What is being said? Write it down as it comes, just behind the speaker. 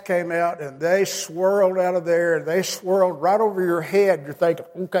came out and they swirled out of there and they swirled right over your head. You're thinking,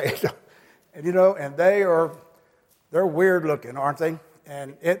 okay, and and they're weird looking, aren't they?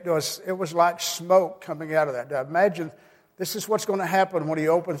 And it was like smoke coming out of that. Now imagine this is what's going to happen when he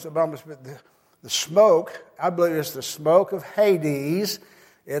opens the bubbles. The smoke, I believe, is the smoke of Hades.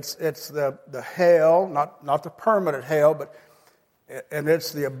 It's the hell, not the permanent hell, and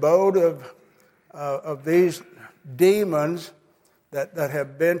it's the abode of these demons that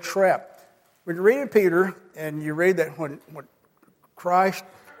have been trapped. When you read in Peter, and you read that when Christ,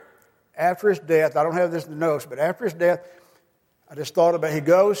 after his death, I don't have this in the notes, but after his death, I just thought about it. He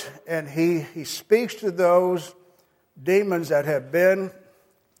goes and he speaks to those demons that have been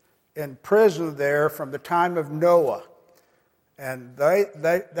in prison there from the time of Noah. And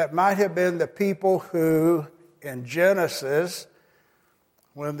that might have been the people who, in Genesis,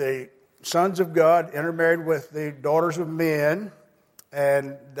 when the sons of God intermarried with the daughters of men,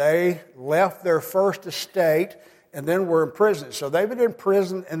 and they left their first estate and then were in prison. So they've been in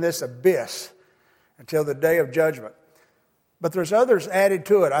prison in this abyss until the day of judgment. But there's others added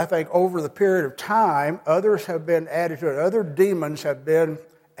to it. I think over the period of time, others have been added to it. Other demons have been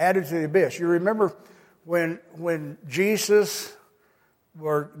added to the abyss. You remember when Jesus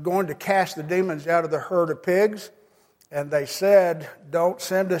were going to cast the demons out of the herd of pigs, and they said, "Don't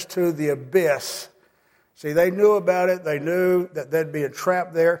send us to the abyss." See, they knew about it. They knew that they'd be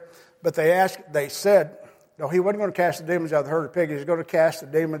entrapped there. But they said, no, he wasn't going to cast the demons out of the herd of pigs. He was going to cast the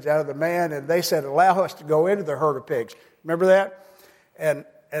demons out of the man. And they said, allow us to go into the herd of pigs. Remember that? And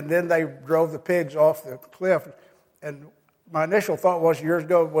then they drove the pigs off the cliff. And my initial thought was years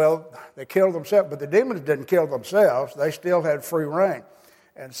ago, well, they killed themselves. But the demons didn't kill themselves. They still had free reign.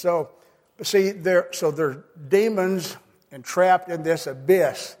 And so, but see, they're demons entrapped in this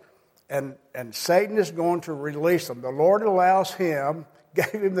abyss. And Satan is going to release them. The Lord allows him,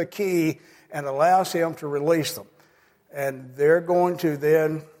 gave him the key, and allows him to release them. And they're going to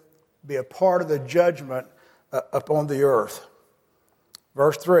then be a part of the judgment upon the earth.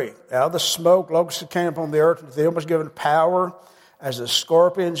 Verse 3, out of the smoke locusts came upon the earth, and to them was given power, as the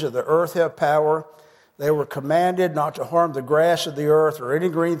scorpions of the earth have power. They were commanded not to harm the grass of the earth or any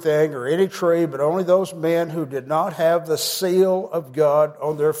green thing or any tree, but only those men who did not have the seal of God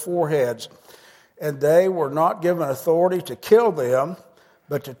on their foreheads. And they were not given authority to kill them,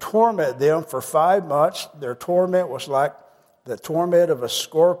 but to torment them for 5 months. Their torment was like the torment of a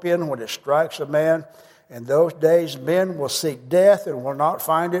scorpion when it strikes a man. In those days men will seek death and will not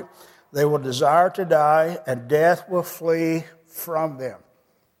find it. They will desire to die, and death will flee from them.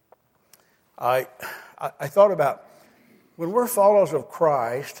 I thought about when we're followers of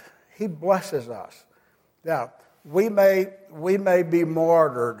Christ, he blesses us. Now, we may be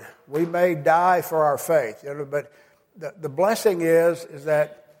martyred. We may die for our faith. But the blessing is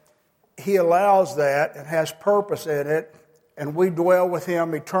that he allows that and has purpose in it, and we dwell with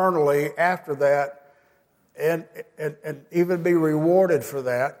him eternally after that and even be rewarded for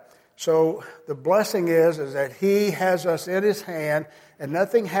that. So the blessing is that he has us in his hand, and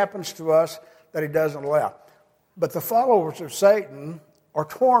nothing happens to us that he doesn't allow. But the followers of Satan are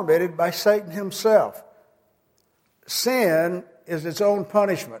tormented by Satan himself. Sin is its own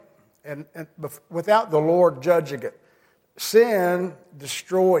punishment, and without the Lord judging it. Sin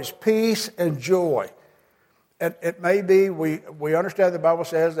destroys peace and joy. And it may be, we understand the Bible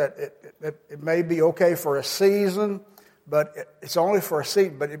says that it may be okay for a season, but it's only for a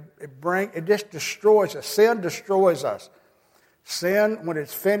season. But it just destroys us. Sin destroys us. Sin, when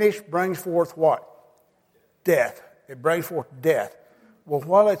it's finished, brings forth what? Death. It brings forth death. Well,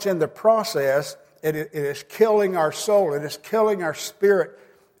 while it's in the process, it is killing our soul. It is killing our spirit.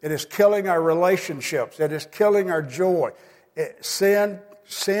 It is killing our relationships. It is killing our joy. Sin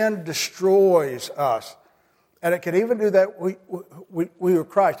destroys us. And it can even do that we are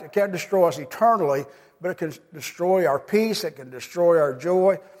Christ. It can't destroy us eternally, but it can destroy our peace. It can destroy our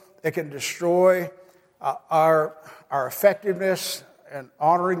joy. It can destroy our effectiveness in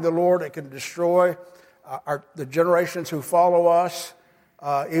honoring the Lord. It can destroy the generations who follow us,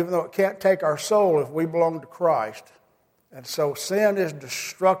 even though it can't take our soul if we belong to Christ. And so sin is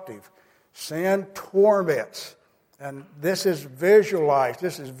destructive. Sin torments. And this is visualized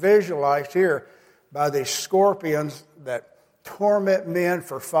here by these scorpions that torment men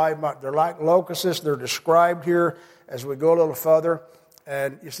for 5 months. They're like locusts. They're described here as we go a little further.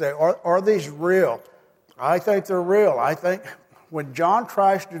 And you say, are these real? I think they're real. I think when John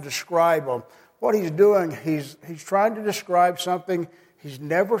tries to describe them, what he's doing, he's trying to describe something he's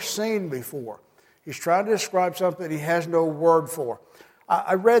never seen before. He's trying to describe something he has no word for.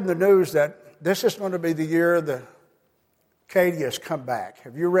 I read in the news that this is going to be the year the cicadas come back.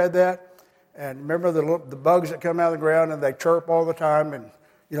 Have you read that? And remember the bugs that come out of the ground and they chirp all the time, and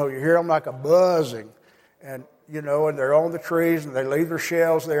you hear them like a buzzing, and and they're on the trees and they leave their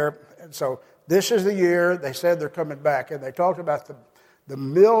shells there. And so this is the year they said they're coming back, and they talked about the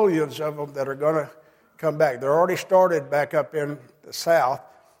millions of them that are going to come back. They're already started back up in the south,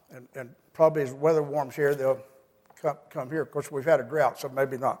 and probably as weather warms here, they'll come here. Of course, we've had a drought, so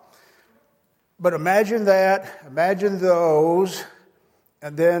maybe not. But imagine that, imagine those,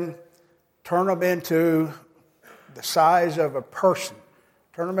 and then turn them into the size of a person.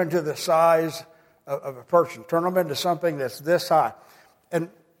 Turn them into the size of a person. Turn them into something that's this high. And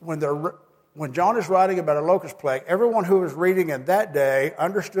when John is writing about a locust plague, everyone who was reading in that day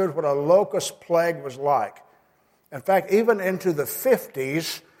understood what a locust plague was like. In fact, even into the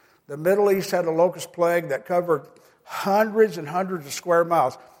 50s, the Middle East had a locust plague that covered hundreds and hundreds of square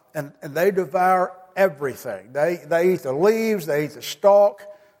miles, and they devour everything. They eat the leaves, they eat the stalk,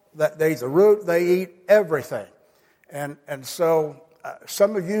 they eat the root, they eat everything. And so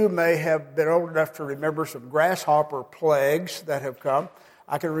some of you may have been old enough to remember some grasshopper plagues that have come.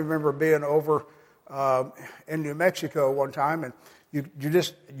 I can remember being over in New Mexico one time, and you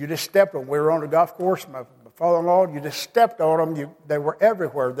just stepped on them. We were on a golf course. My father-in-law, you just stepped on them. They were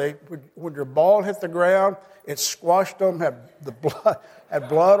everywhere. When your ball hit the ground, it squashed them. Had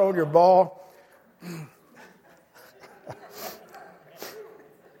blood on your ball.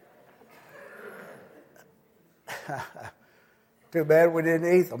 Too bad we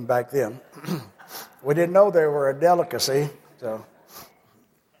didn't eat them back then. We didn't know they were a delicacy. So,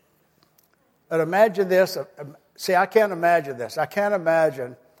 but imagine this. See, I can't imagine this. I can't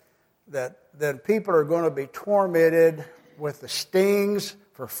imagine that then people are going to be tormented with the stings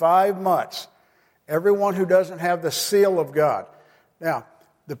for 5 months. Everyone who doesn't have the seal of God. Now,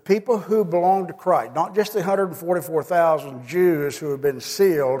 the people who belong to Christ, not just the 144,000 Jews who have been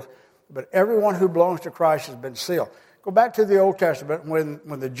sealed, but everyone who belongs to Christ has been sealed. Go back to the Old Testament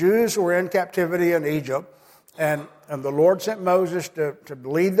when the Jews were in captivity in Egypt, and the Lord sent Moses to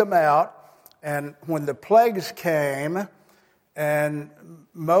lead them out. And when the plagues came, and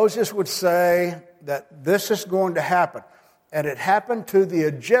Moses would say that this is going to happen. And it happened to the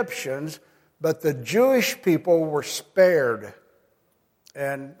Egyptians, but the Jewish people were spared.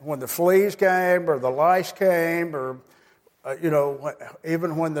 And when the fleas came, or the lice came, or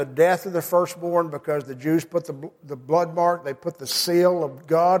even when the death of the firstborn, because the Jews put the blood mark, they put the seal of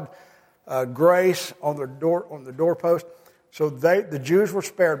God, grace on the doorpost. So the Jews were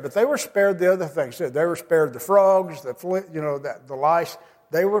spared, but they were spared the other things. They were spared the frogs, the lice.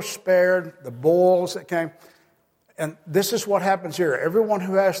 They were spared the bulls that came. And this is what happens here. Everyone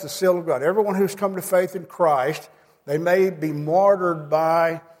who has the seal of God, everyone who's come to faith in Christ, they may be martyred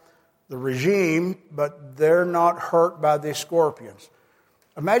by the regime, but they're not hurt by these scorpions.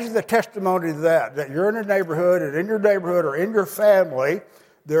 Imagine the testimony to that you're in a neighborhood, and in your neighborhood or in your family,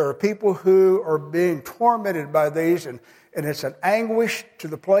 there are people who are being tormented by these, and it's an anguish to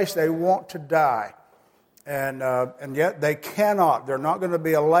the place they want to die. And yet they cannot. They're not going to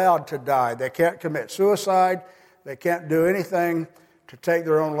be allowed to die. They can't commit suicide. They can't do anything to take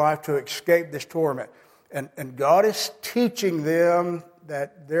their own life to escape this torment. And God is teaching them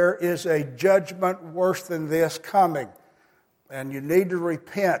that there is a judgment worse than this coming. And you need to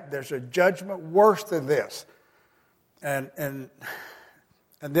repent. There's a judgment worse than this. And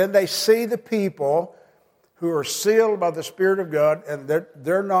then they see the people who are sealed by the Spirit of God, and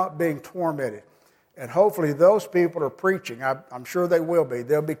they're not being tormented. And hopefully those people are preaching. I'm sure they will be.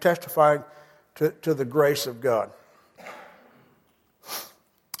 They'll be testifying to the grace of God.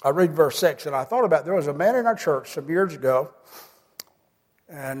 I read verse 6, and I thought about, there was a man in our church some years ago,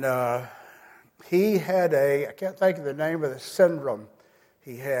 and he had I can't think of the name of the syndrome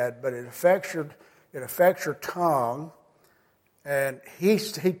he had, but it affects your tongue. And he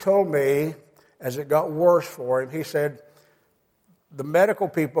told me, as it got worse for him, he said, the medical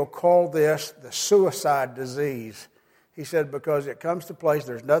people call this the suicide disease. He said, because it comes to place,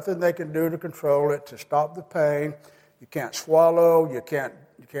 there's nothing they can do to control it, to stop the pain. You can't swallow, you can't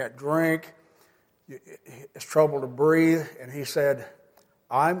drink, it's trouble to breathe. And he said,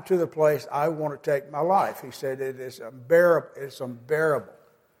 I'm to the place I want to take my life. He said, it is unbearable. It's unbearable.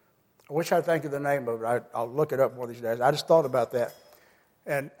 I wish I'd think of the name of it. I'll look it up one of these days. I just thought about that.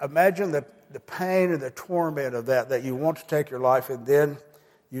 And imagine the pain and the torment of that you want to take your life, and then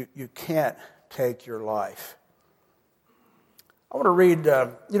you can't take your life. I want to read,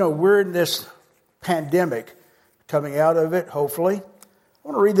 we're in this pandemic, coming out of it, hopefully. I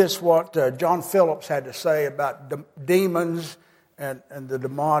want to read this, what John Phillips had to say about demons and the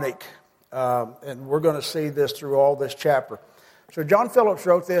demonic And we're going to see this through all this chapter. So John Phillips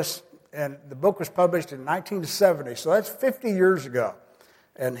wrote this, and the book was published in 1970. So that's 50 years ago.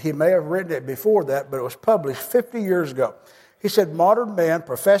 And he may have written it before that, but it was published 50 years ago. He said, modern man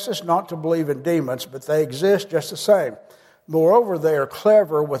professes not to believe in demons, but they exist just the same. Moreover, they are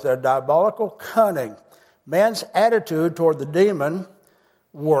clever with their diabolical cunning. Man's attitude toward the demon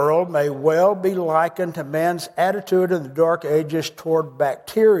world may well be likened to man's attitude in the Dark Ages toward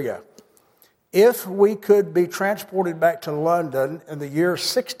bacteria. If we could be transported back to London in the year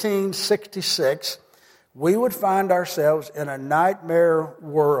 1666, we would find ourselves in a nightmare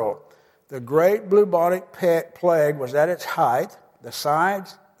world. The great bubonic plague was at its height. The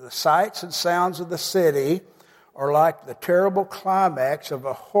sights and sounds of the city are like the terrible climax of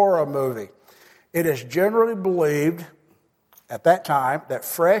a horror movie. It is generally believed at that time that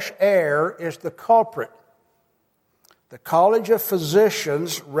fresh air is the culprit. The College of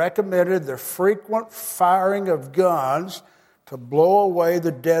Physicians recommended the frequent firing of guns to blow away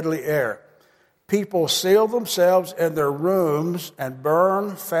the deadly air. People seal themselves in their rooms and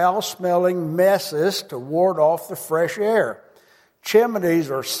burn foul-smelling messes to ward off the fresh air.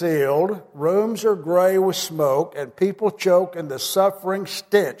 Chimneys are sealed, rooms are gray with smoke, and people choke in the suffering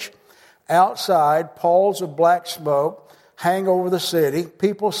stench. Outside, palls of black smoke hang over the city.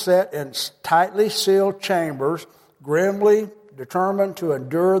 People sit in tightly sealed chambers, grimly determined to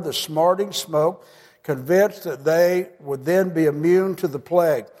endure the smarting smoke, convinced that they would then be immune to the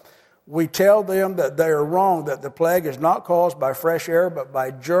plague. We tell them that they are wrong, that the plague is not caused by fresh air, but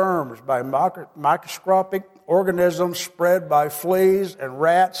by germs, by microscopic organisms spread by fleas and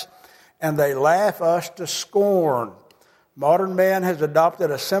rats, and they laugh us to scorn. Modern man has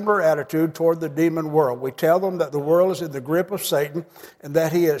adopted a similar attitude toward the demon world. We tell them that the world is in the grip of Satan and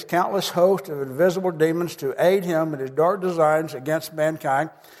that he has countless hosts of invisible demons to aid him in his dark designs against mankind.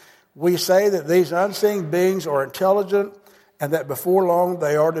 We say that these unseen beings are intelligent and that before long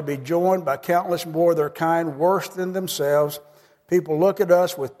they are to be joined by countless more of their kind worse than themselves. People look at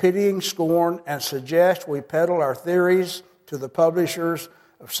us with pitying scorn and suggest we peddle our theories to the publishers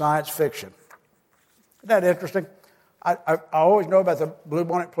of science fiction. Isn't that interesting? I always know about the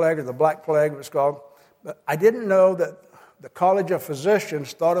bubonic plague or the black plague, it was called, but I didn't know that the College of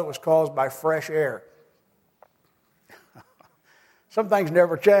Physicians thought it was caused by fresh air. Some things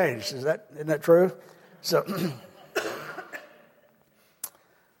never change. Isn't that true? So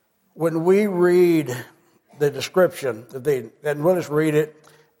when we read the description, and we'll just read it,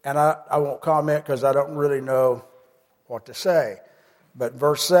 and I won't comment because I don't really know what to say. But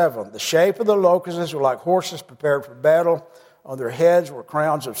verse 7, the shape of the locusts were like horses prepared for battle. On their heads were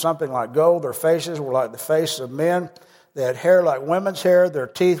crowns of something like gold. Their faces were like the faces of men. They had hair like women's hair. Their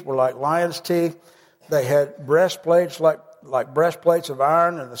teeth were like lions' teeth. They had breastplates like breastplates of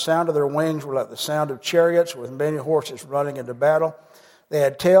iron, and the sound of their wings were like the sound of chariots with many horses running into battle. They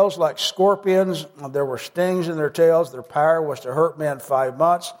had tails like scorpions, and there were stings in their tails. Their power was to hurt men 5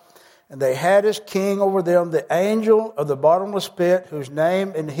 months. And they had as king over them the angel of the bottomless pit, whose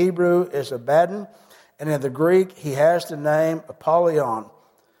name in Hebrew is Abaddon, and in the Greek he has the name Apollyon.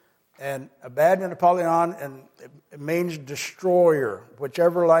 And Abaddon and Apollyon, and it means destroyer.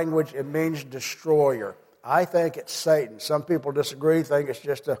 Whichever language, it means destroyer. I think it's Satan. Some people disagree, think it's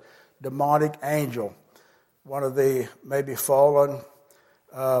just a demonic angel, one of the maybe fallen,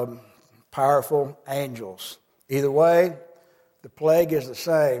 powerful angels. Either way, the plague is the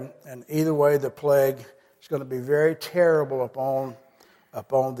same, and either way, the plague is going to be very terrible upon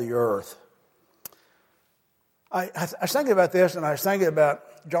the earth. I was thinking about this, and I was thinking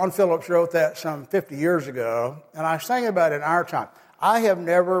about John Phillips wrote that some 50 years ago, and I was thinking about it in our time. I have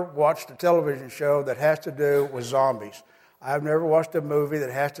never watched a television show that has to do with zombies. I've never watched a movie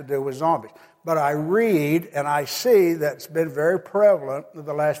that has to do with zombies. But I read and I see that it's been very prevalent in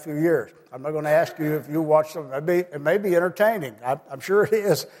the last few years. I'm not going to ask you if you watch them. It may be entertaining. I'm sure it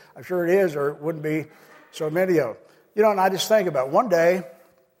is. I'm sure it is, or it wouldn't be so many of them. You know, and I just think about one day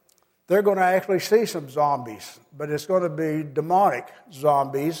they're going to actually see some zombies, but it's going to be demonic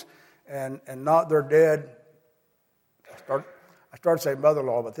zombies and not their dead. I started saying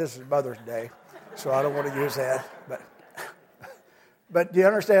mother-in-law, but this is Mother's Day, so I don't want to use that. But do you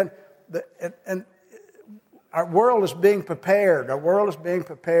understand? And our world is being prepared. Our world is being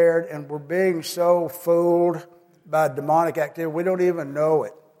prepared, and we're being so fooled by demonic activity, we don't even know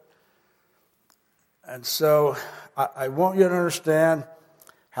it. And so I want you to understand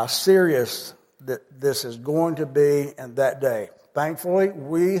how serious that this is going to be in that day. Thankfully,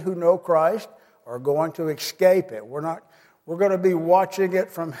 we who know Christ are going to escape it. We're going to be watching it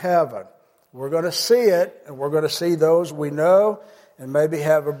from heaven. We're going to see it, and we're going to see those we know, and maybe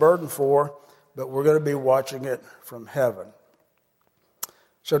have a burden for, but we're going to be watching it from heaven.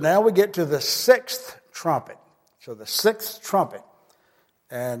 So now we get to the sixth trumpet. So the sixth trumpet.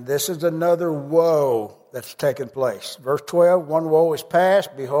 And this is another woe that's taken place. Verse 12, one woe is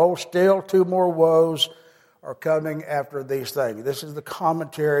past. Behold, still two more woes are coming after these things. This is the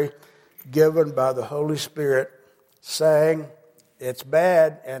commentary given by the Holy Spirit saying it's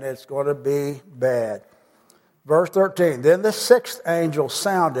bad and it's going to be bad. Verse 13, then the sixth angel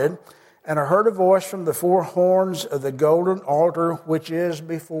sounded, and I heard a voice from the four horns of the golden altar which is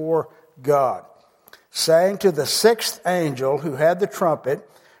before God, saying to the sixth angel who had the trumpet,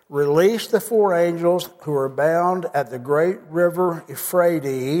 release the four angels who are bound at the great river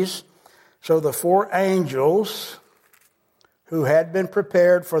Euphrates. So the four angels who had been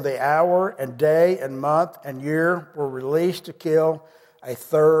prepared for the hour and day and month and year were released to kill a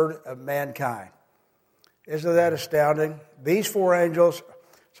third of mankind. Isn't that astounding? These four angels,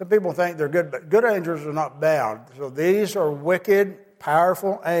 some people think they're good, but good angels are not bound. So these are wicked,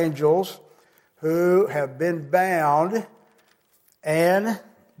 powerful angels who have been bound, and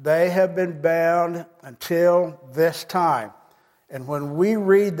they have been bound until this time. And when we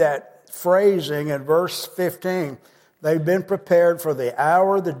read that phrasing in verse 15, they've been prepared for the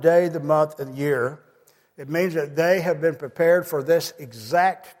hour, the day, the month, and year. It means that they have been prepared for this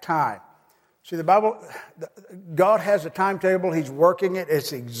exact time. See, the Bible, God has a timetable. He's working it.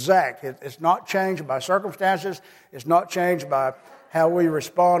 It's exact. It's not changed by circumstances. It's not changed by how we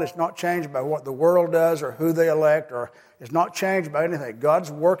respond. It's not changed by what the world does or who they elect, or it's not changed by anything. God's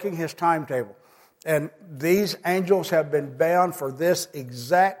working His timetable. And these angels have been bound for this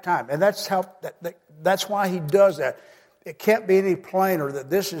exact time. And that's why He does that. It can't be any plainer that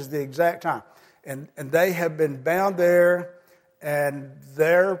this is the exact time. And they have been bound there, and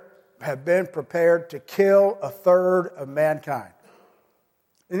they have been prepared to kill a third of mankind.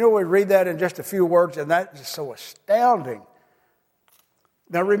 You know, we read that in just a few words, and that is so astounding.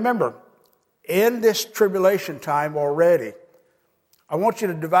 Now remember, in this tribulation time already, I want you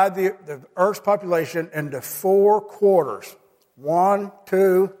to divide the earth's population into 4 quarters. 1,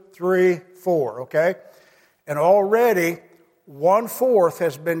 2, 3, 4, okay? And already 1/4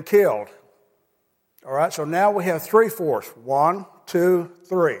 has been killed. All right, so now we have 3/4. 1, 2,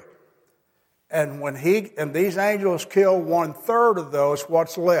 3. And when these angels kill 1/3 of those,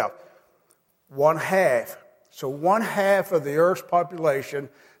 what's left? 1/2. So 1/2 of the earth's population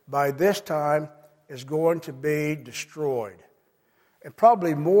by this time is going to be destroyed. And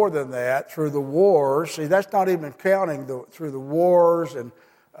probably more than that through the wars. See, that's not even counting through the wars and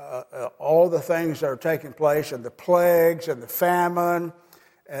all the things that are taking place, and the plagues and the famine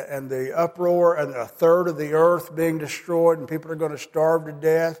and the uproar, and 1/3 of the earth being destroyed, and people are going to starve to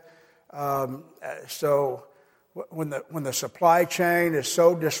death. So when the supply chain is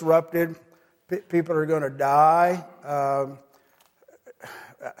so disrupted, people are going to die,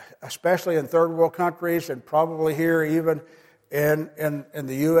 especially in third world countries, and probably here even in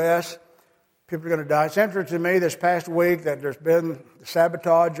the U.S. People are going to die. It's interesting to me this past week that there's been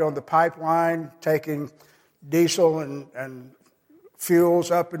sabotage on the pipeline taking diesel and fuels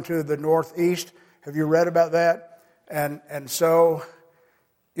up into the Northeast. Have you read about that? And so,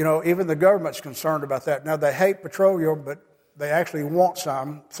 you know, even the government's concerned about that. Now, they hate petroleum, but they actually want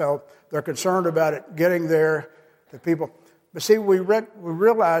some, so they're concerned about it getting there to people. But see, we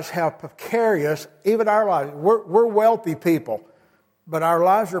realize how precarious even our lives. We're wealthy people, but our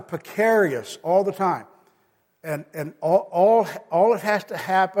lives are precarious all the time. And all it has to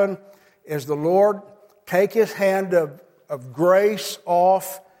happen is the Lord take His hand of grace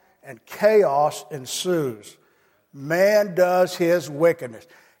off, and chaos ensues. Man does his wickedness.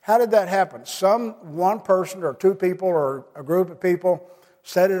 How did that happen? One person or 2 people or a group of people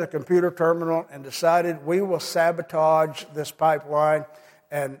sat at a computer terminal and decided we will sabotage this pipeline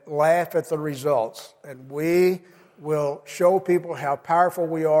and laugh at the results. And we will show people how powerful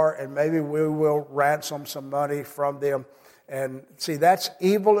we are, and maybe we will ransom some money from them. And see, that's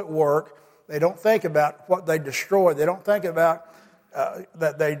evil at work. They don't think about what they destroy. They don't think about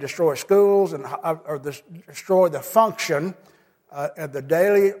that they destroy schools or destroy the function and the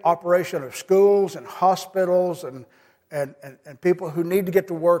daily operation of schools and hospitals and people who need to get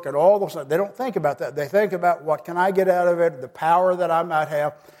to work and all those things. They don't think about that. They think about what can I get out of it, the power that I might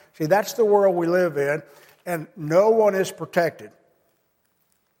have. See, that's the world we live in, and no one is protected.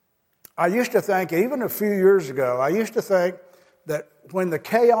 I used to think, even a few years ago, that when the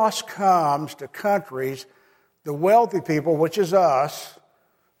chaos comes to countries, the wealthy people, which is us,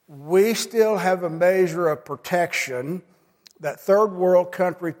 we still have a measure of protection that third world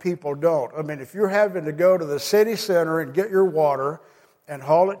country people don't. I mean, if you're having to go to the city center and get your water and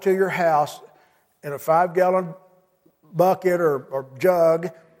haul it to your house in a 5-gallon bucket or jug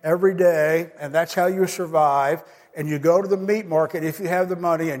every day, and that's how you survive, and you go to the meat market if you have the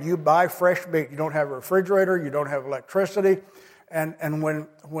money and you buy fresh meat, you don't have a refrigerator, you don't have electricity, and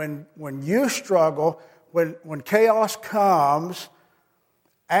when you struggle, when chaos comes,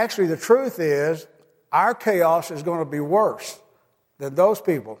 actually the truth is our chaos is going to be worse than those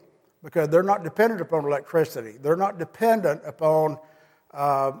people because they're not dependent upon electricity. They're not dependent upon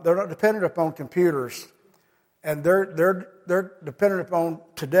computers, and they're dependent upon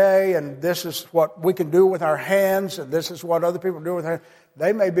today. And this is what we can do with our hands, and this is what other people do with their hands.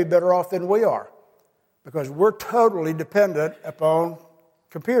 They may be better off than we are because we're totally dependent upon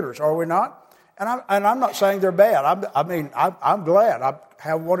computers, are we not? And I'm not saying they're bad. I'm glad I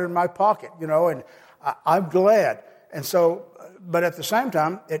have one in my pocket, and I'm glad. And so, but at the same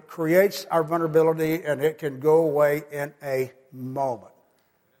time, it creates our vulnerability, and it can go away in a moment.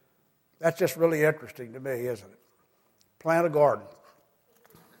 That's just really interesting to me, isn't it? Plant a garden,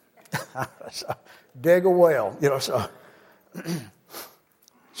 dig a well, So,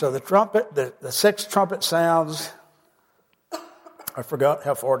 so the trumpet, the sixth trumpet sounds. I forgot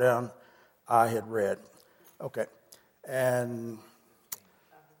how far down I had read. Okay. And,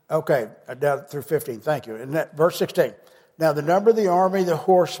 down through 15. Thank you. And verse 16. Now the number of the army, the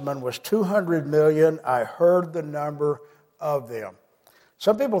horsemen, was 200 million. I heard the number of them.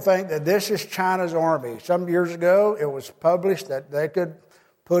 Some people think that this is China's army. Some years ago, it was published that they could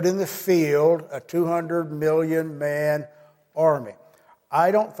put in the field a 200 million man army.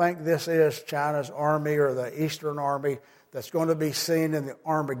 I don't think this is China's army or the Eastern army that's going to be seen in the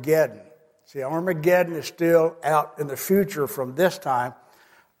Armageddon. See, Armageddon is still out in the future from this time.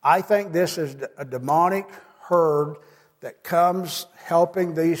 I think this is a demonic herd that comes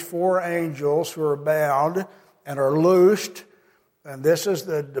helping these 4 angels who are bound and are loosed. And this is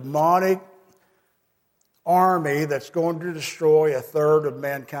the demonic army that's going to destroy a third of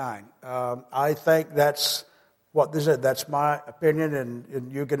mankind. I think that's what this is. That's my opinion,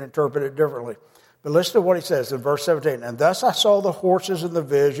 and you can interpret it differently. But listen to what he says in verse 17. And thus I saw the horses in the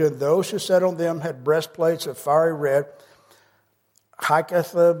vision. Those who sat on them had breastplates of fiery red,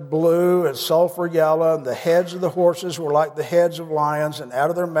 hyacinth blue, and sulfur yellow. And the heads of the horses were like the heads of lions. And out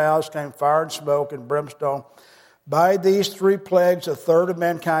of their mouths came fire and smoke and brimstone. By these 3 plagues, a third of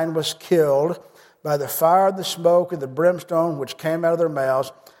mankind was killed by the fire, the smoke, and the brimstone which came out of their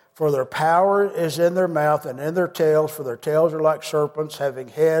mouths. For their power is in their mouth and in their tails, for their tails are like serpents, having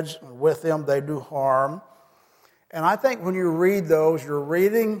heads, and with them they do harm. And I think when you read those, you're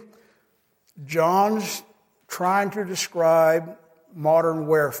reading John's trying to describe modern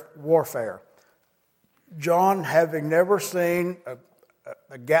warfare. John having never seen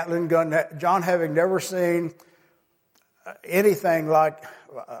a Gatling gun, John having never seen anything like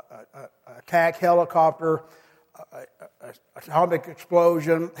an attack helicopter, atomic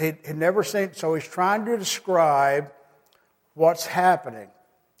explosion. He'd never seen, so he's trying to describe what's happening,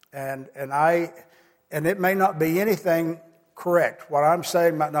 and it may not be anything correct. What I'm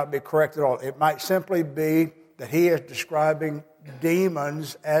saying might not be correct at all. It might simply be that he is describing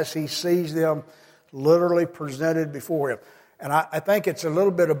demons as he sees them literally presented before him. And I think it's a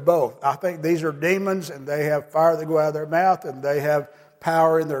little bit of both. I think these are demons, and they have fire that go out of their mouth, and they have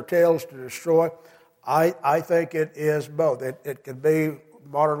power in their tails to destroy. I think it is both. It could be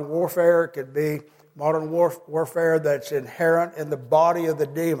modern warfare. It could be modern warfare that's inherent in the body of the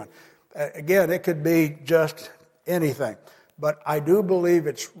demon. Again, it could be just anything. But I do believe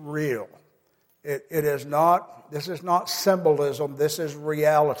it's real. It is not, this is not symbolism. This is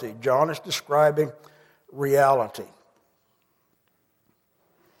reality. John is describing reality.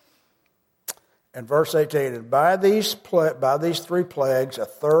 And verse 18, and by these 3 plagues, a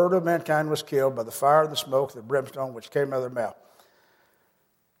third of mankind was killed by the fire and the smoke, the brimstone, which came out of their mouth.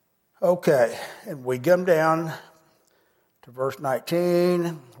 Okay, and we come down to verse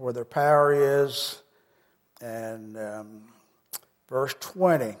 19, where their power is, and verse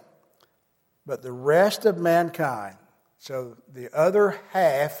 20. But the rest of mankind, so the other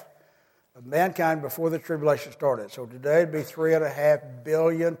half of mankind before the tribulation started. So today it'd be 3.5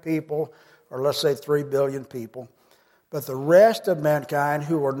 billion people, or let's say 3 billion people. But the rest of mankind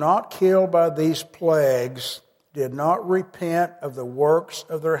who were not killed by these plagues did not repent of the works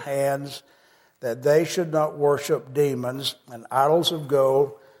of their hands, that they should not worship demons and idols of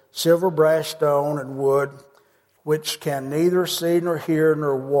gold, silver, brass, stone, and wood, which can neither see nor hear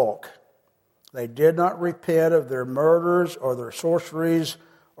nor walk. They did not repent of their murders or their sorceries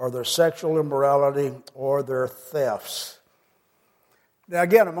or their sexual immorality or their thefts. Now,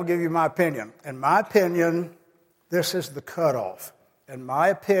 again, I'm going to give you my opinion. In my opinion, this is the cutoff. In my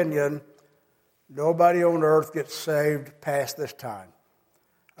opinion, nobody on earth gets saved past this time.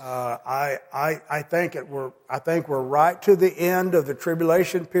 I think we're right to the end of the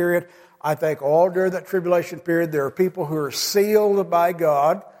tribulation period. I think all during that tribulation period, there are people who are sealed by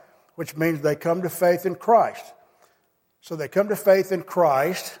God, which means they come to faith in Christ. So they come to faith in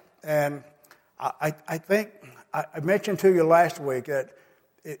Christ, and I think I mentioned to you last week that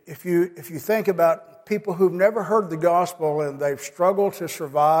if you think about people who've never heard the gospel and they've struggled to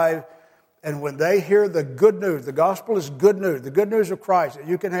survive, and when they hear the good news, the gospel is good news, the good news of Christ, that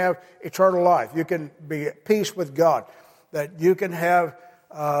you can have eternal life, you can be at peace with God, that you can have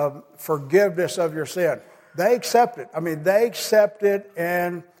forgiveness of your sin. They accept it. I mean, they accept it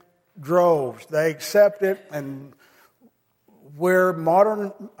in droves. They accept it, and where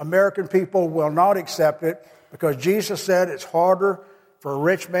modern American people will not accept it, because Jesus said it's harder for a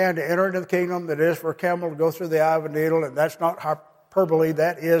rich man to enter into the kingdom than it is for a camel to go through the eye of a needle, and that's not hyperbole.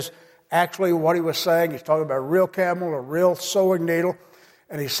 That is actually what he was saying. He's talking about a real camel, a real sewing needle.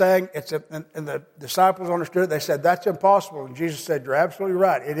 And he's saying, and the disciples understood it. They said, that's impossible. And Jesus said, you're absolutely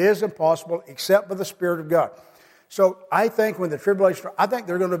right. It is impossible except by the Spirit of God. So I think when the tribulation, I think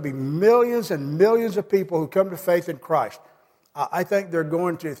there are going to be millions and millions of people who come to faith in Christ. I think they're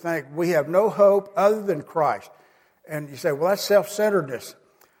going to think, we have no hope other than Christ. And you say, well, that's self-centeredness.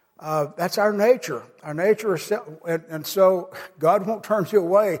 That's our nature. Our nature is, and so God won't turn you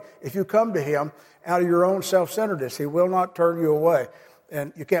away if you come to Him out of your own self-centeredness. He will not turn you away.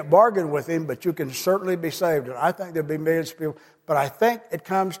 And you can't bargain with Him, but you can certainly be saved. And I think there'll be millions of people. But I think it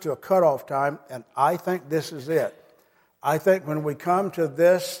comes to a cutoff time, and I think this is it. I think when we come to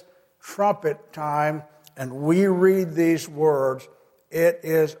this trumpet time and we read these words, it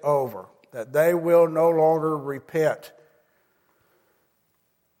is over. That they will no longer repent.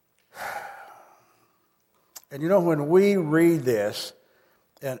 And you know, when we read this,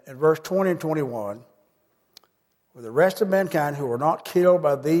 in verse 20 and 21, "For the rest of mankind who were not killed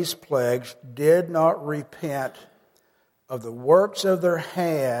by these plagues did not repent of the works of their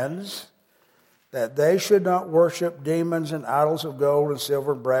hands, that they should not worship demons and idols of gold and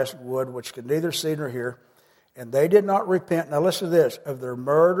silver and brass and wood, which can neither see nor hear. And they did not repent," now listen to this, "of their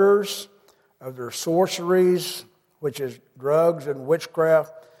murders, of their sorceries," which is drugs and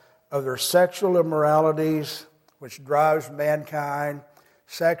witchcraft, "of their sexual immoralities," which drives mankind.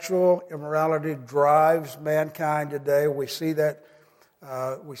 Sexual immorality drives mankind today. We see that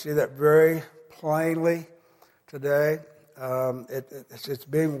very plainly today. It's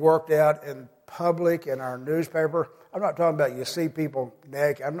being worked out in public, in our newspaper. I'm not talking about you see people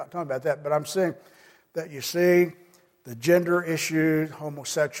naked. I'm not talking about that. But I'm saying that you see the gender issues,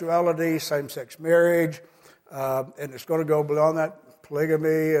 homosexuality, same-sex marriage, and it's going to go beyond that,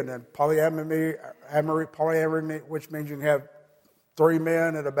 polygamy, and then polyamory, which means you can have 3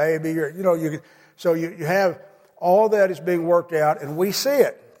 men and a baby, or you have all that is being worked out, and we see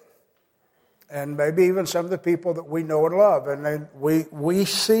it, and maybe even some of the people that we know and love, and then we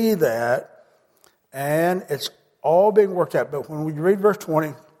see that, and it's all being worked out. But when we read verse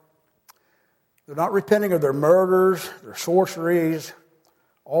 20, they're not repenting of their murders, their sorceries,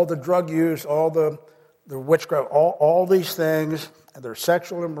 all the drug use, all the witchcraft, all these things, and their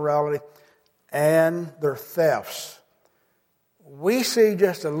sexual immorality, and their thefts. We see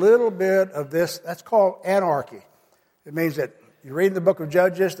just a little bit of this. That's called anarchy. It means that you read in the book of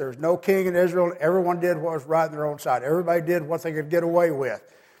Judges, there was no king in Israel. Everyone did what was right on their own side. Everybody did what they could get away with.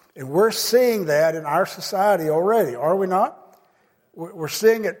 And we're seeing that in our society already, are we not? We're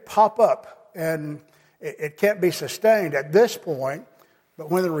seeing it pop up, and it can't be sustained at this point. But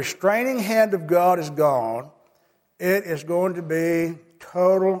when the restraining hand of God is gone, it is going to be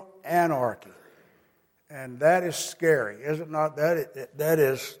total anarchy. And that is scary, is it not? That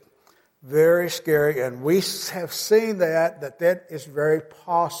is very scary. And we have seen that is very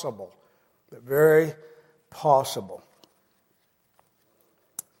possible. Very possible.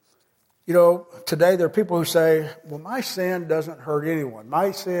 You know, today there are people who say, well, my sin doesn't hurt anyone.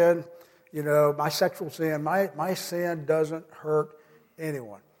 My sin, my sexual sin, my sin doesn't hurt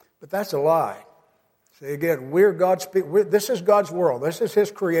anyone. But that's a lie. See, again, we're God's people. This is God's world. This is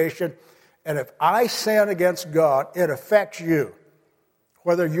His creation. And if I sin against God, it affects you.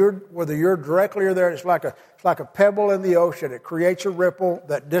 Whether you're directly or there, it's like a pebble in the ocean. It creates a ripple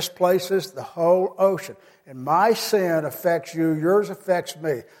that displaces the whole ocean. And my sin affects you. Yours affects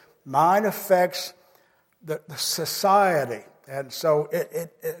me. Mine affects the society. And so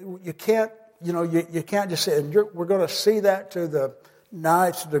you can't just say, and we're going to see that to the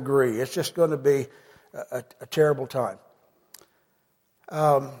ninth degree. It's just going to be a terrible time.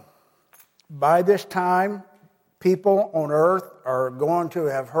 By this time, people on earth are going to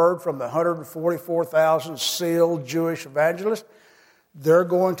have heard from the 144,000 sealed Jewish evangelists. They're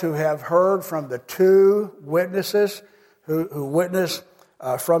going to have heard from the 2 witnesses who witnessed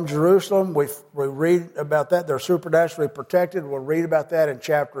from Jerusalem. We read about that. They're supernaturally protected. We'll read about that in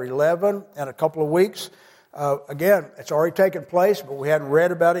chapter 11 in a couple of weeks. Again, it's already taken place, but we hadn't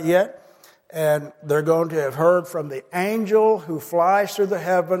read about it yet. And they're going to have heard from the angel who flies through the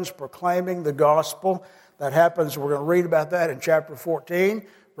heavens proclaiming the gospel. That happens, we're going to read about that in chapter 14,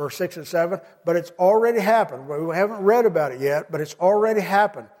 verse 6 and 7. But it's already happened. We haven't read about it yet, but it's already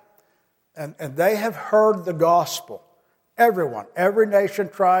happened. And they have heard the gospel. Everyone, every nation,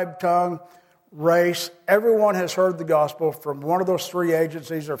 tribe, tongue, race, everyone has heard the gospel from one of those 3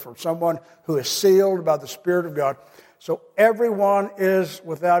 agencies or from someone who is sealed by the Spirit of God. So everyone is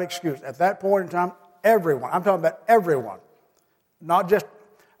without excuse. At that point in time, everyone. I'm talking about everyone. Not just,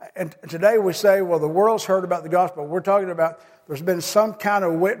 and today we say, well, the world's heard about the gospel. We're talking about there's been some kind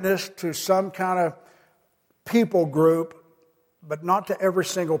of witness to some kind of people group, but not to every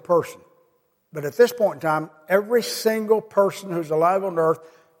single person. But at this point in time, every single person who's alive on earth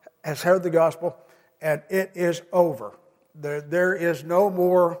has heard the gospel, and it is over. There is no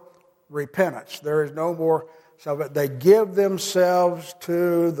more repentance. There is no more. So they give themselves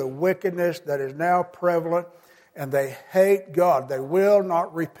to the wickedness that is now prevalent, and they hate God. They will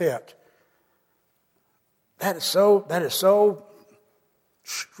not repent. That is so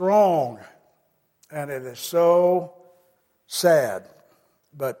strong, and it is so sad.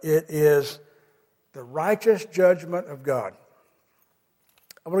 But it is the righteous judgment of God.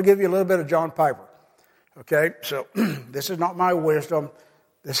 I'm going to give you a little bit of John Piper. Okay, so this is not my wisdom.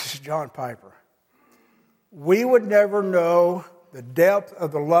 This is John Piper. We would never know the depth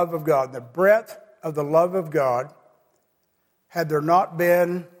of the love of God, the breadth of the love of God, had there not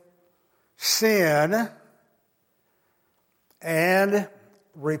been sin and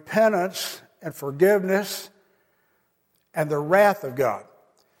repentance and forgiveness and the wrath of God.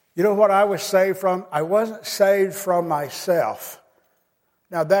 You know what I was saved from? I wasn't saved from myself.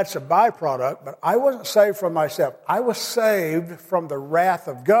 Now that's a byproduct, but I wasn't saved from myself. I was saved from the wrath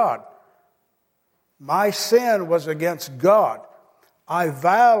of God. My sin was against God. I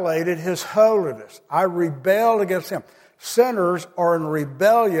violated His holiness. I rebelled against Him. Sinners are in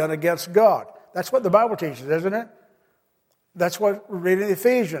rebellion against God. That's what the Bible teaches, isn't it? That's what we read in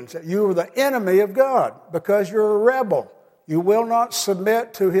Ephesians. That you are the enemy of God because you're a rebel. You will not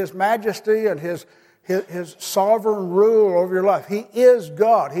submit to His majesty and His sovereign rule over your life. He is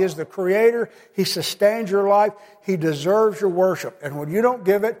God. He is the Creator. He sustains your life. He deserves your worship. And when you don't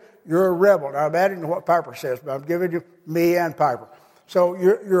give it, you're a rebel. Now, I'm adding to what Piper says, but I'm giving you me and Piper. So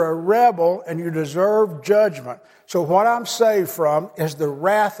you're a rebel and you deserve judgment. So what I'm saved from is the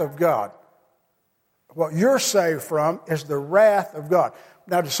wrath of God. What you're saved from is the wrath of God.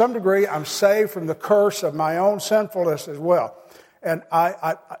 Now, to some degree, I'm saved from the curse of my own sinfulness as well. And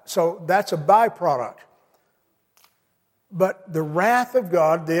so that's a byproduct. But the wrath of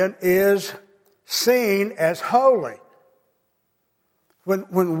God then is seen as holy.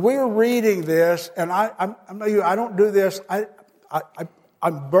 When we're reading this, and I don't do this,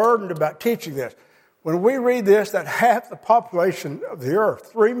 I'm burdened about teaching this. When we read this, that half the population of the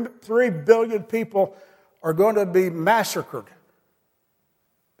earth, 3 billion people, are going to be massacred.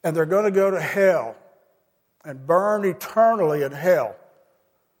 And they're going to go to hell and burn eternally in hell.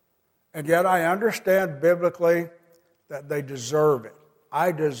 And yet I understand biblically that they deserve it.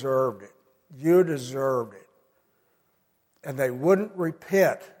 I deserved it. You deserved it. And they wouldn't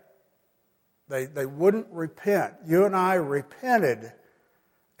repent. They wouldn't repent. You and I repented.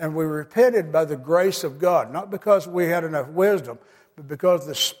 And we repented by the grace of God. Not because we had enough wisdom, but because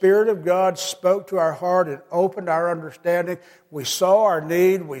the Spirit of God spoke to our heart and opened our understanding. We saw our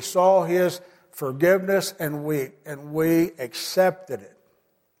need. We saw His forgiveness, and we accepted it.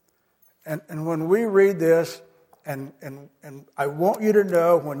 And when we read this, and I want you to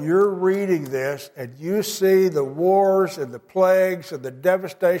know when you're reading this and you see the wars and the plagues and the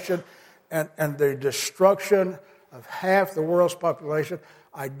devastation and the destruction of half the world's population,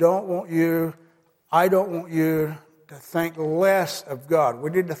 I don't want you to think less of God. We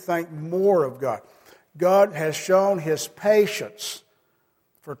need to think more of God. God has shown His patience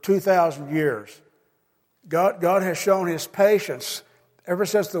for 2,000 years. God has shown His patience ever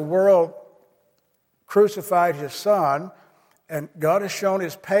since the world crucified His Son, and God has shown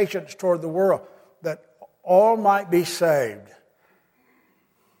His patience toward the world that all might be saved.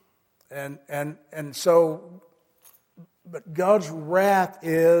 And so, but God's wrath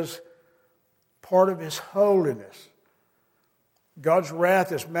is part of His holiness. God's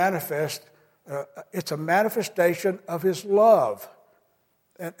wrath is manifest. It's a manifestation of His love.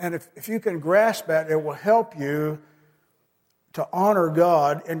 And if you can grasp that, it will help you to honor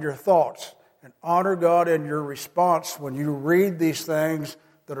God in your thoughts and honor God in your response when you read these things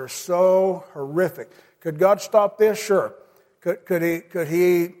that are so horrific. Could God stop this? Sure. Could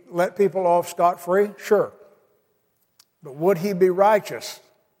he let people off scot-free? Sure. But would He be righteous?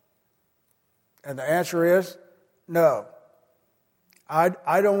 And the answer is no.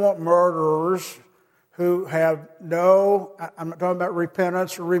 I don't want murderers who have no, I'm not talking about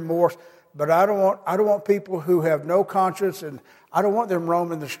repentance or remorse, but I don't want people who have no conscience, and I don't want them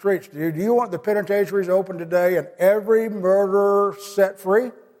roaming the streets. Do you want the penitentiaries open today and every murderer set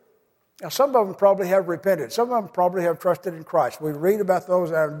free? Now, some of them probably have repented. Some of them probably have trusted in Christ. We read about those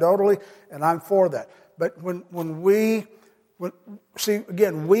anecdotally, and I'm for that. But when we want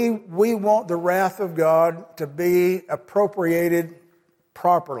the wrath of God to be appropriated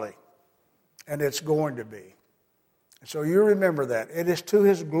properly, and it's going to be. So you remember that. It is to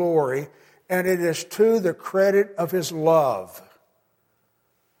His glory, and it is to the credit of His love.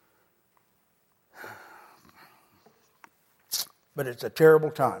 But it's a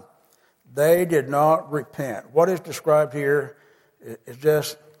terrible time. They did not repent. What is described here is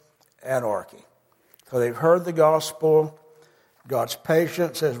just anarchy. So they've heard the gospel. God's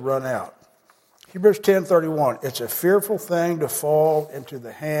patience has run out. Hebrews 10:31, it's a fearful thing to fall into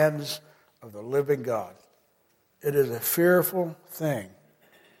the hands of the living God. It is a fearful thing.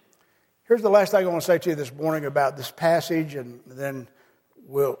 Here's the last thing I want to say to you this morning about this passage, and then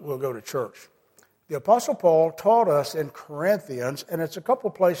we'll go to church. The Apostle Paul taught us in Corinthians, and it's a couple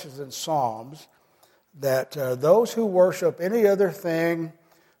places in Psalms, that those who worship any other thing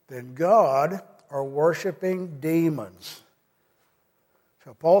than God are worshiping demons.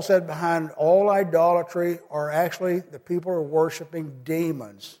 So Paul said behind all idolatry are actually the people who are worshiping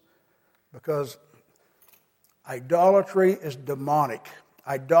demons, because idolatry is demonic.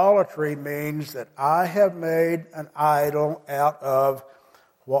 Idolatry means that I have made an idol out of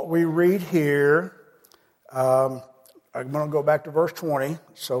what we read here. I'm going to go back to verse 20.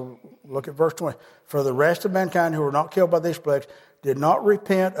 So look at verse 20. For the rest of mankind who were not killed by these plagues did not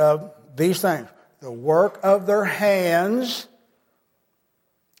repent of these things, the work of their hands.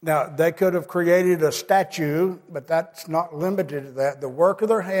 Now, they could have created a statue, but that's not limited to that. The work of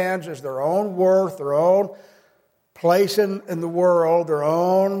their hands is their own worth, their own place in the world, their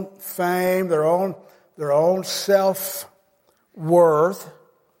own fame, their own self-worth,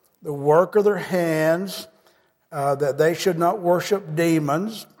 the work of their hands, that they should not worship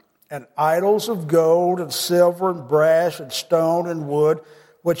demons and idols of gold and silver and brass and stone and wood,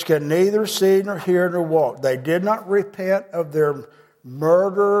 which can neither see nor hear nor walk. They did not repent of their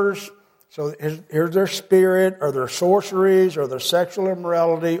murders. So here's their spirit, or their sorceries, or their sexual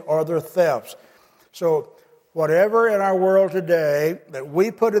immorality, or their thefts. So whatever in our world today that we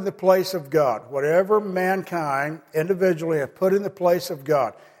put in the place of God, whatever mankind individually have put in the place of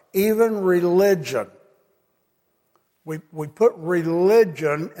God, even religion, we put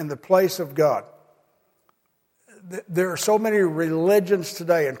religion in the place of God. There are so many religions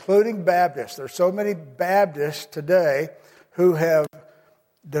today, including Baptists. There are so many Baptists today who have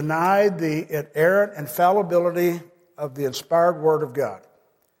denied the inerrant infallibility of the inspired Word of God.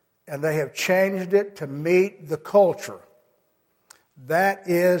 And they have changed it to meet the culture. That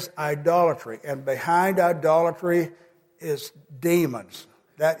is idolatry. And behind idolatry is demons.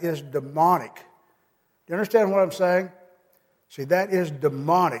 That is demonic. Do you understand what I'm saying? See, that is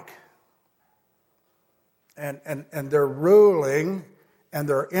demonic. And they're ruling and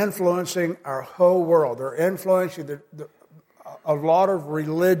they're influencing our whole world. They're influencing a lot of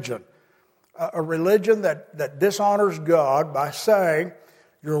religion. A religion that dishonors God by saying,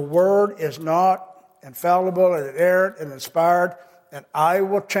 your word is not infallible and inerrant and inspired, and I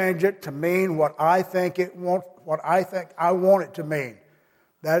will change it to mean what I think I want it to mean.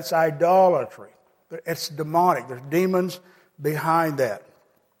 That's idolatry. It's demonic. There's demons behind that.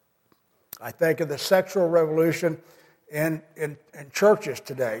 I think of the sexual revolution in churches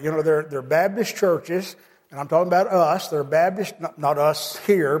today. You know, they're Baptist churches, and I'm talking about us. They're Baptist, not us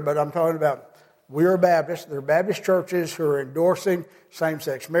here, but I'm talking about we are Baptists. They're Baptist churches who are endorsing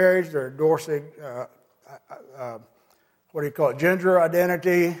same-sex marriage. They're endorsing, gender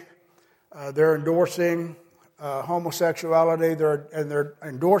identity. They're endorsing homosexuality. They're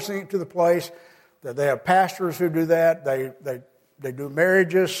endorsing it to the place that they have pastors who do that. They do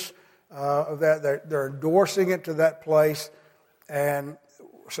marriages of that. They're endorsing it to that place. And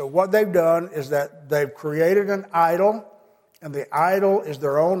so what they've done is that they've created an idol, and the idol is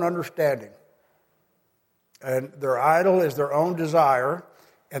their own understanding. And their idol is their own desire,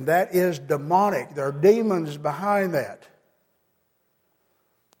 and that is demonic. There are demons behind that.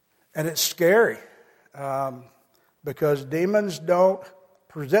 And it's scary because demons don't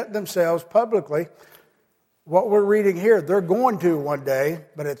present themselves publicly. What we're reading here, they're going to one day,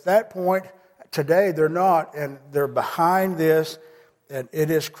 but at that point, today they're not, and they're behind this, and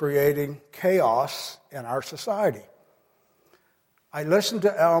it is creating chaos in our society. I listened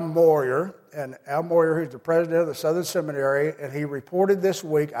to Al Moyer, and Al Moyer, who's the president of the Southern Seminary, and he reported this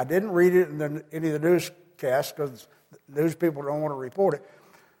week. I didn't read it in any of the newscasts because news people don't want to report it.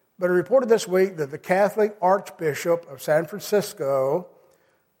 But he reported this week that the Catholic Archbishop of San Francisco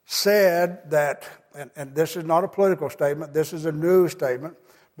said that, and this is not a political statement, this is a news statement,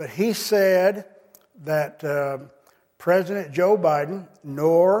 but he said that President Joe Biden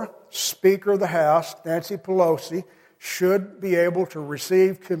nor Speaker of the House, Nancy Pelosi, should be able to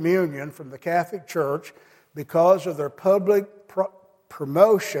receive communion from the Catholic Church because of their public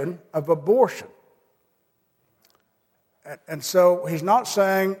promotion of abortion. And so he's not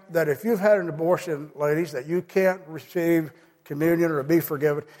saying that if you've had an abortion, ladies, that you can't receive communion or be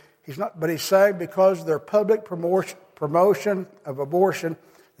forgiven. But he's saying because of their public promotion of abortion,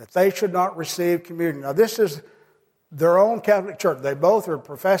 that they should not receive communion. Now, this is their own Catholic Church. They both are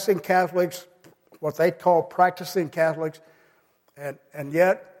professing Catholics, what they call practicing Catholics. And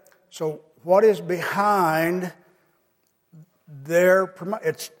yet, so what is behind their,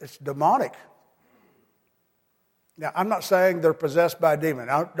 it's demonic. Now, I'm not saying they're possessed by a demon.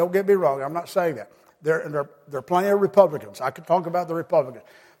 Now, don't get me wrong, I'm not saying that. There are plenty of Republicans. I could talk about the Republicans.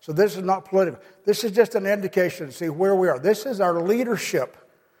 So this is not political. This is just an indication to see where we are. This is our leadership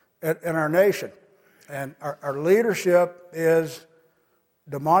in our nation. And our leadership is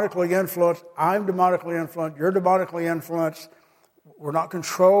demonically influenced. I'm demonically influenced. You're demonically influenced. We're not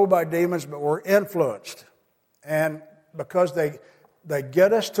controlled by demons, but we're influenced. And because they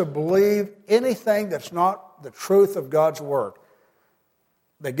get us to believe anything that's not the truth of God's Word.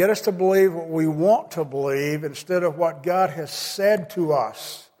 They get us to believe what we want to believe instead of what God has said to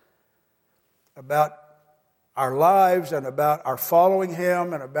us about our lives and about our following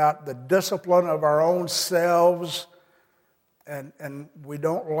Him and about the discipline of our own selves. And we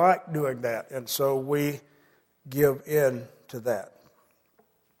don't like doing that. And so we give in to that.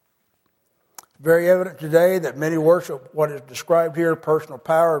 Very evident today that many worship what is described here, personal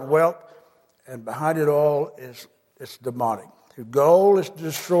power and wealth, and behind it all is it's demonic. The goal is to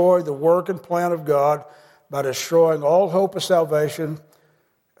destroy the work and plan of God by destroying all hope of salvation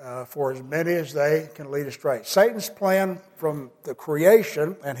for as many as they can lead astray. Satan's plan from the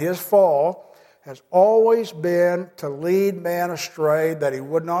creation and his fall has always been to lead man astray, that he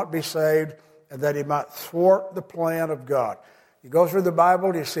would not be saved, and that he might thwart the plan of God. You go through the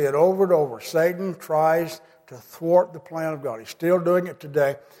Bible, you see it over and over. Satan tries to thwart the plan of God. He's still doing it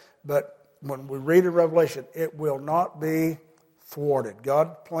today, but when we read in Revelation, it will not be thwarted.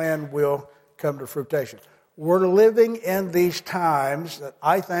 God's plan will come to fruition. We're living in these times that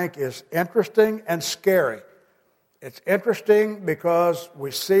I think is interesting and scary. It's interesting because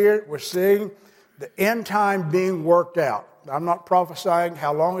we see it. We're seeing the end time being worked out. I'm not prophesying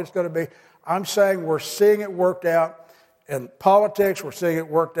how long it's going to be. I'm saying we're seeing it worked out in politics. We're seeing it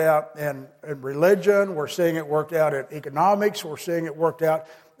worked out in religion. We're seeing it worked out in economics. We're seeing it worked out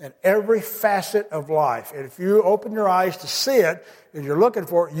in every facet of life. And if you open your eyes to see it, and you're looking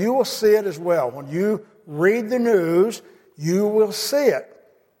for it, you will see it as well. When you read the news, you will see it.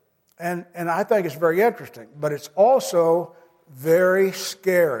 And I think it's very interesting, but it's also very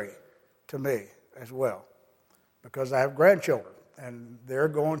scary to me as well, because I have grandchildren, and they're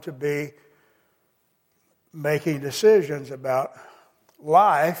going to be making decisions about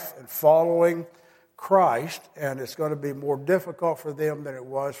life and following Christ, and it's going to be more difficult for them than it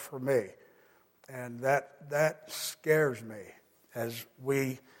was for me. And that scares me as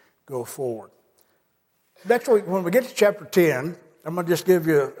we go forward. Next week, when we get to chapter 10, I'm going to just give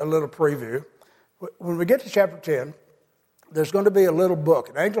you a little preview. When we get to chapter 10, there's going to be a little book.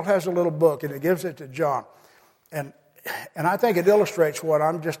 An angel has a little book, and he gives it to John. And I think it illustrates what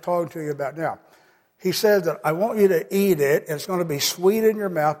I'm just talking to you about now. He says that I want you to eat it, and it's going to be sweet in your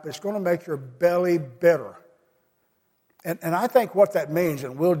mouth, but it's going to make your belly bitter. And I think what that means,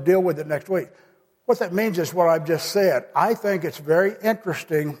 and we'll deal with it next week, what that means is what I've just said. I think it's very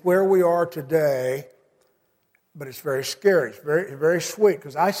interesting where we are today, but it's very scary. It's very, very sweet,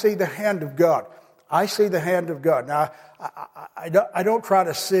 because I see the hand of God. I see the hand of God. Now, I don't try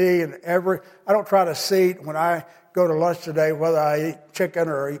to see I don't try to see when I go to lunch today whether I eat chicken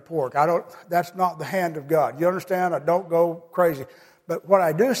or eat pork. That's not the hand of God. You understand? I don't go crazy. But what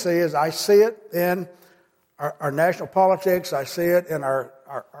I do see is I see it in our national politics. I see it in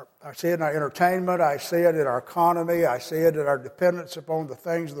I see it in our entertainment. I see it in our economy. I see it in our dependence upon the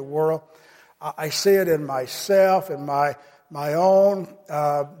things of the world. I see it in myself and my own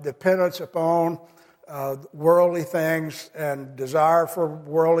dependence upon worldly things and desire for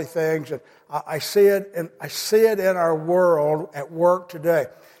worldly things. And I see it in our world at work today.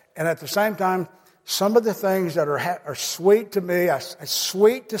 And at the same time, some of the things that are sweet to me, it's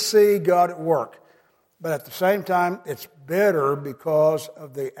sweet to see God at work. But at the same time, it's bitter because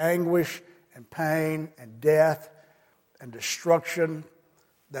of the anguish and pain and death and destruction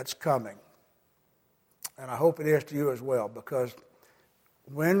that's coming. And I hope it is to you as well, because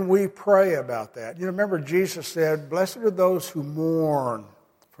when we pray about that, you remember Jesus said, "Blessed are those who mourn,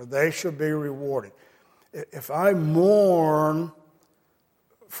 for they shall be rewarded." If I mourn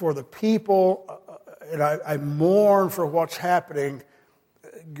for the people, and I mourn for what's happening,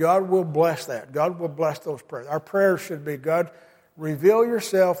 God will bless that. God will bless those prayers. Our prayers should be, God, reveal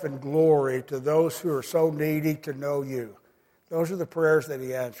yourself in glory to those who are so needy to know you. Those are the prayers that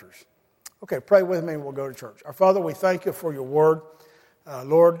he answers. Okay, pray with me and we'll go to church. Our Father, we thank you for your word.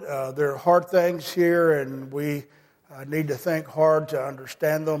 Lord, there are hard things here, and we need to think hard to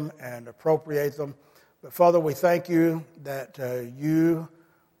understand them and appropriate them. But Father, we thank you that you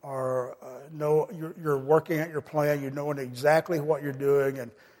are you're working at your plan. You know exactly what you're doing,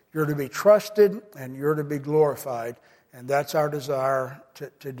 and you're to be trusted and you're to be glorified. And that's our desire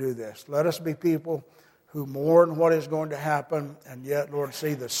to do this. Let us be people who mourn what is going to happen, and yet, Lord,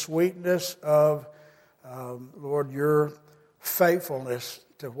 see the sweetness of, Lord, your faithfulness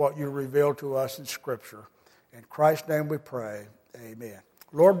to what you revealed to us in Scripture. In Christ's name we pray. Amen.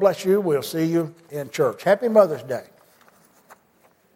 Lord bless you. We'll see you in church. Happy Mother's Day.